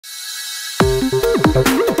Hey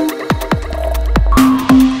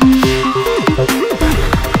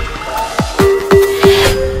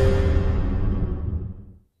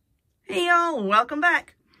y'all, welcome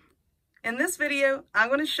back. In this video, I'm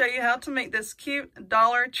going to show you how to make this cute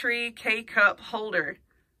Dollar Tree K-cup holder.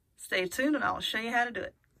 Stay tuned and I'll show you how to do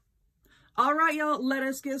it. All right, y'all, let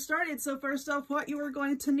us get started. So first off, what you are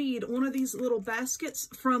going to need, one of these little baskets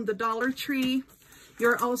from the Dollar Tree.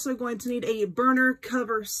 You're also going to need a burner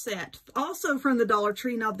cover set, also from the Dollar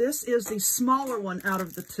Tree. Now this is the smaller one out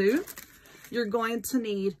of the two. You're going to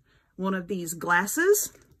need one of these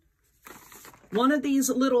glasses, one of these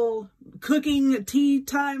little cooking tea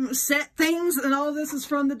time set things, and all of this is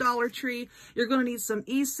from the Dollar Tree. You're going to need some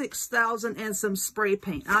E6000 and some spray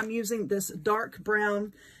paint. I'm using this dark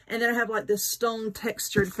brown, and then I have like this stone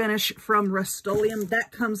textured finish from Rust-Oleum.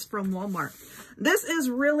 That comes from Walmart. This is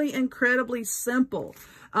really incredibly simple.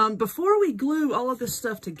 Before we glue all of this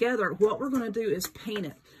stuff together, what we're going to do is paint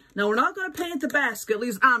it. Now, we're not going to paint the basket, at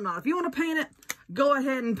least I'm not. If you want to paint it, go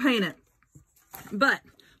ahead and paint it. But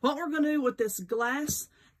what we're going to do with this glass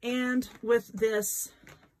and with this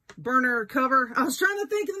burner cover, I was trying to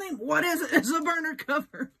think of the name. What is it? It's a burner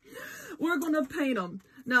cover. We're going to paint them.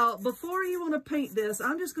 Now, before you want to paint this,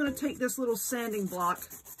 I'm just going to take this little sanding block,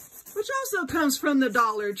 which also comes from the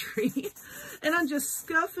Dollar Tree, and I'm just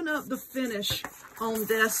scuffing up the finish on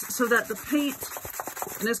this so that the paint,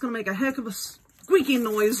 and it's going to make a heck of a squeaking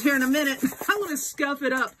noise here in a minute. I'm going to scuff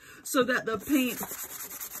it up so that the paint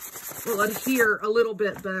will adhere a little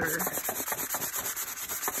bit better.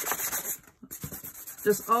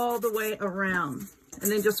 Just all the way around.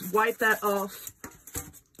 And then just wipe that off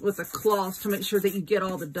with a cloth to make sure that you get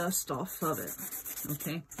all the dust off of it.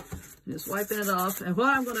 Okay, just wiping it off. And what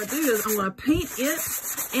I'm going to do is I'm going to paint it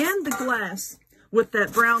and the glass with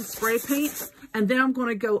that brown spray paint. And then I'm going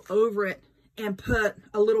to go over it and put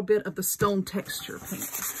a little bit of the stone texture paint.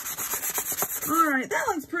 All right, that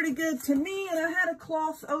looks pretty good to me. And I had a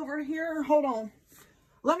cloth over here. Hold on.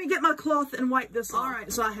 Let me get my cloth and wipe this off. All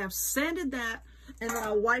right, so I have sanded that and then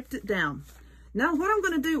I wiped it down. Now what I'm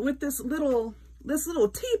going to do with this little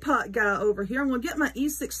teapot guy over here, I'm going to get my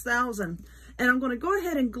E6000 and I'm going to go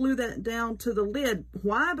ahead and glue that down to the lid.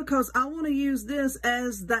 Why? Because I want to use this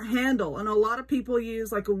as the handle. I know a lot of people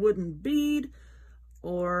use like a wooden bead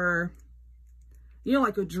or, you know,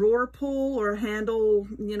 like a drawer pull or a handle,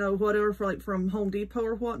 you know, whatever, for like from Home Depot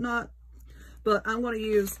or whatnot. But I'm going to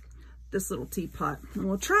use this little teapot. And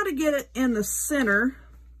we'll try to get it in the center.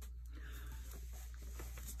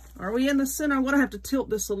 Are we in the center? I'm going to have to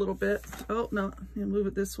tilt this a little bit. Oh, no, move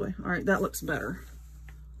it this way. All right, that looks better.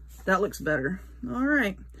 That looks better. All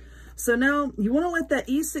right. So now you want to let that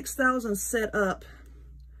E6000 set up.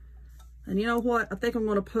 And you know what? I think I'm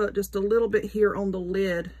going to put just a little bit here on the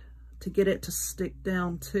lid to get it to stick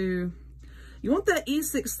down too. You want that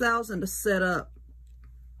E6000 to set up.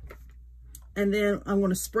 And then I'm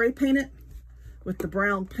going to spray paint it with the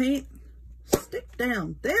brown paint. Stick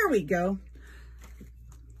down. There we go.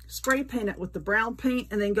 Spray paint it with the brown paint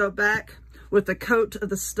and then go back with a coat of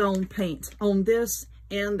the stone paint on this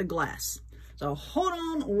and the glass. So hold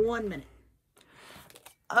on 1 minute.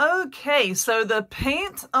 Okay, so the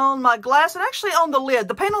paint on my glass and actually on the lid,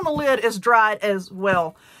 the paint on the lid is dried as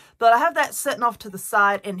well. But I have that sitting off to the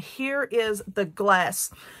side and here is the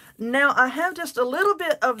glass. Now I have just a little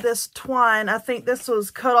bit of this twine. I think this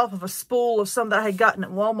was cut off of a spool of some that I had gotten at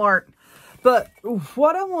Walmart. But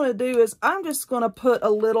what I want to do is I'm just going to put a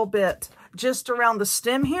little bit just around the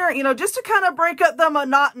stem here, you know, just to kind of break up the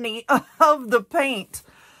monotony of the paint.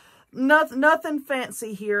 Nothing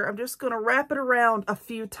fancy here. I'm just going to wrap it around a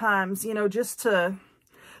few times, you know, just to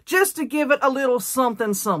give it a little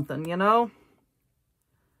something, you know.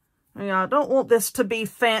 You know, I don't want this to be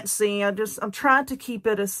fancy. I'm trying to keep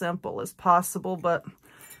it as simple as possible, but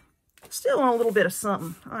still want a little bit of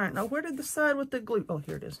something. All right, now where did the side with the glue? Oh,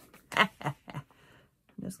 here it is. I'm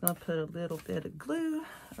just going to put a little bit of glue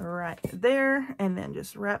right there and then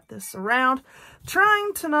just wrap this around,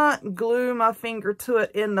 trying to not glue my finger to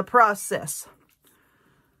it in the process.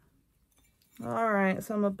 All right,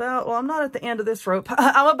 so I'm not at the end of this rope.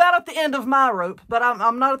 I'm about at the end of my rope, but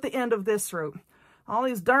I'm not at the end of this rope. All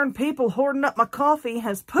these darn people hoarding up my coffee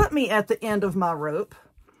has put me at the end of my rope.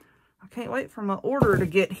 I can't wait for my order to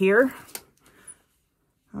get here.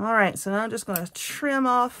 All right, so I'm just going to trim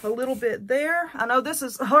off a little bit there. I know this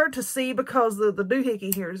is hard to see because the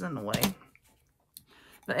doohickey here is in the way.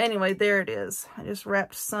 But anyway, there it is. I just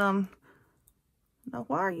wrapped some. Now,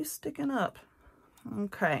 why are you sticking up?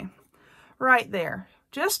 Okay, right there.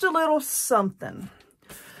 Just a little something.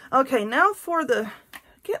 Okay, now for the,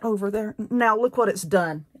 get over there. Now look what it's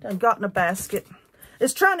done. I've gotten a basket.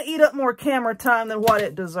 It's trying to eat up more camera time than what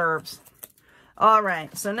it deserves. All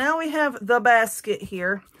right, so now we have the basket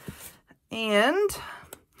here. And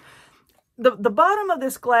the bottom of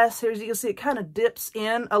this glass here, as you can see, it kind of dips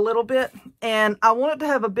in a little bit. And I want it to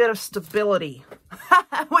have a bit of stability.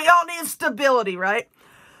 We all need stability, right?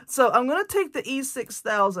 So I'm going to take the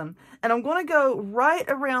E6000 and I'm going to go right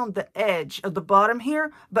around the edge of the bottom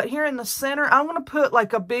here. But here in the center, I'm going to put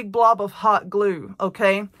like a big blob of hot glue,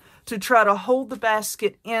 okay? To try to hold the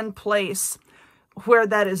basket in place where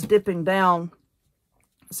that is dipping down.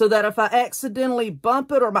 So that if I accidentally bump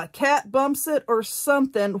it or my cat bumps it or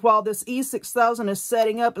something while this E6000 is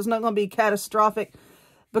setting up, it's not going to be catastrophic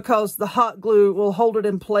because the hot glue will hold it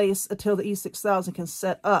in place until the E6000 can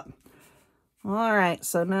set up. All right,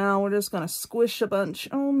 so now we're just going to squish a bunch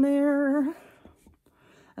on there.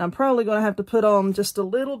 I'm probably going to have to put on just a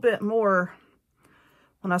little bit more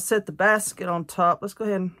when I set the basket on top. Let's go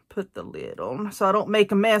ahead and put the lid on so I don't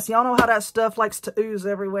make a mess. Y'all know how that stuff likes to ooze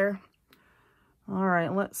everywhere. All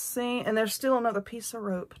right, let's see. And there's still another piece of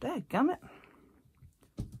rope. Dadgummit.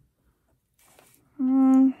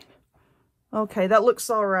 Okay, that looks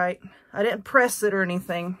all right. I didn't press it or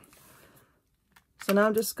anything. So now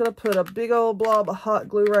I'm just going to put a big old blob of hot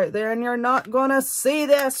glue right there. And you're not going to see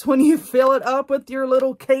this when you fill it up with your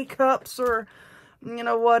little K-cups or, you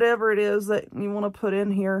know, whatever it is that you want to put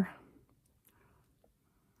in here.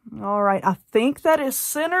 All right, I think that is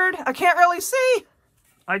centered. I can't really see.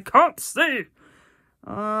 I can't see.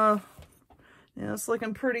 Yeah, it's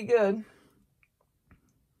looking pretty good.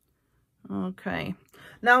 Okay.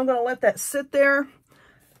 Now I'm going to let that sit there.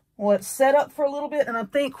 Let it set up for a little bit. And I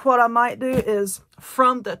think what I might do is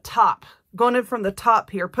from the top, going in from the top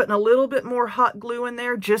here, putting a little bit more hot glue in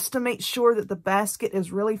there just to make sure that the basket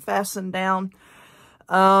is really fastened down.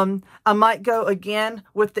 I might go again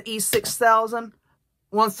with the E6000.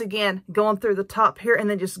 Once again, going through the top here and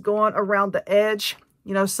then just going around the edge.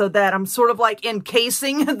 You know, so that I'm sort of like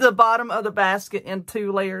encasing the bottom of the basket in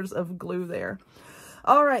 2 layers of glue there.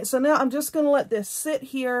 All right, so now I'm just going to let this sit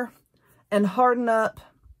here and harden up.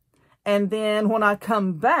 And then when I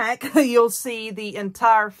come back, you'll see the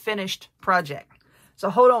entire finished project. So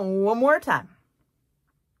hold on one more time.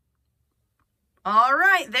 All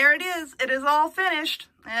right, there it is. It is all finished.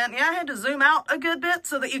 And yeah, I had to zoom out a good bit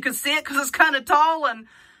so that you could see it because it's kind of tall and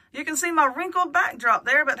you can see my wrinkled backdrop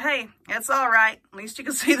there, but hey, it's all right. At least you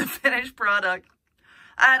can see the finished product.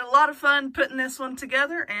 I had a lot of fun putting this one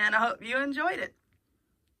together, and I hope you enjoyed it.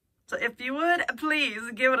 So if you would, please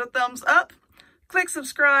give it a thumbs up. Click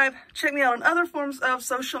subscribe. Check me out on other forms of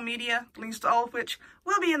social media, links to all of which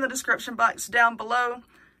will be in the description box down below.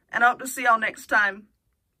 And I hope to see y'all next time.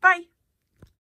 Bye.